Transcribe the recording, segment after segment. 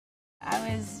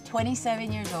I was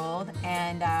 27 years old,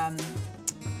 and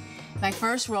my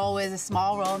first role was a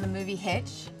small role in the movie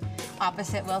Hitch,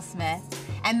 opposite Will Smith.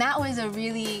 And that was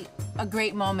a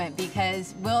great moment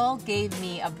because Will gave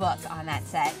me a book on that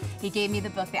set. He gave me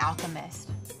the book, The Alchemist.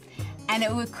 And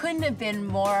it couldn't have been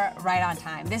more right on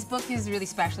time. This book is really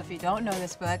special. If you don't know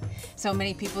this book, so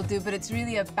many people do, but it's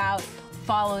really about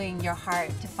following your heart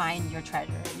to find your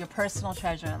treasure, your personal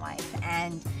treasure in life.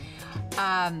 And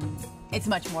it's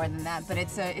much more than that, but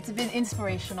it's an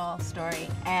inspirational story.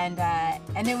 And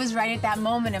it was right at that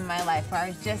moment in my life where I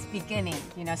was just beginning,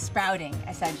 you know, sprouting,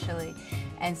 essentially.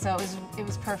 And so it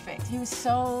was perfect.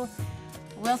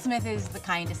 Will Smith is the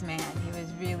kindest man. He was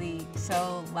really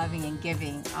so loving and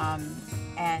giving.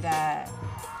 And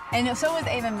so was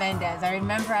Ava Mendes. I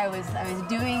remember I was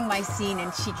doing my scene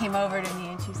and she came over to me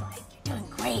and she was like, "You're doing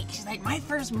great." She's like, "My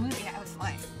first movie." I was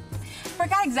like,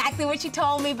 forgot exactly what she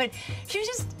told me, but she was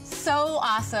just so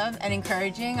awesome and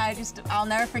encouraging. I'll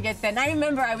never forget that. And I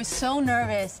remember I was so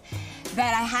nervous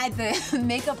that the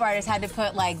makeup artist had to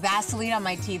put like Vaseline on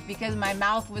my teeth because my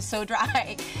mouth was so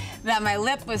dry that my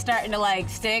lip was starting to like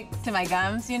stick to my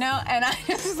gums, you know? And I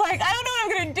was like, I don't know what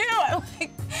I'm gonna do.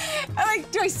 I'm like,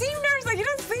 do I seem nervous? Like, you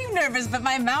don't seem nervous, but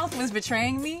my mouth was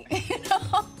betraying me.